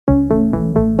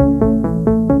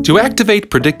To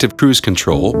activate Predictive Cruise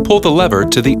Control, pull the lever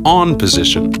to the on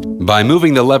position. By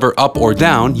moving the lever up or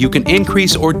down, you can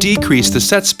increase or decrease the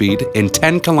set speed in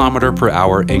 10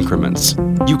 km/h increments.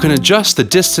 You can adjust the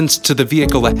distance to the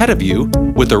vehicle ahead of you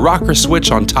with the rocker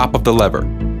switch on top of the lever.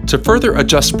 To further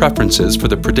adjust preferences for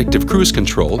the Predictive Cruise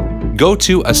Control, go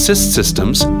to Assist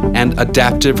Systems and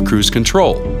Adaptive Cruise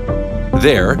Control.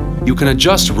 There, you can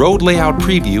adjust Road Layout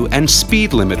Preview and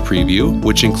Speed Limit Preview,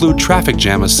 which include Traffic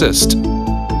Jam Assist.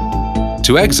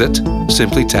 To exit,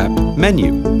 simply tap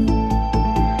Menu.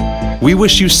 We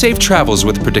wish you safe travels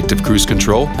with Predictive Cruise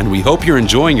Control, and we hope you're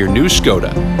enjoying your new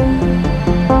ŠKODA.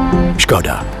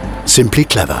 ŠKODA. Simply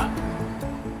clever.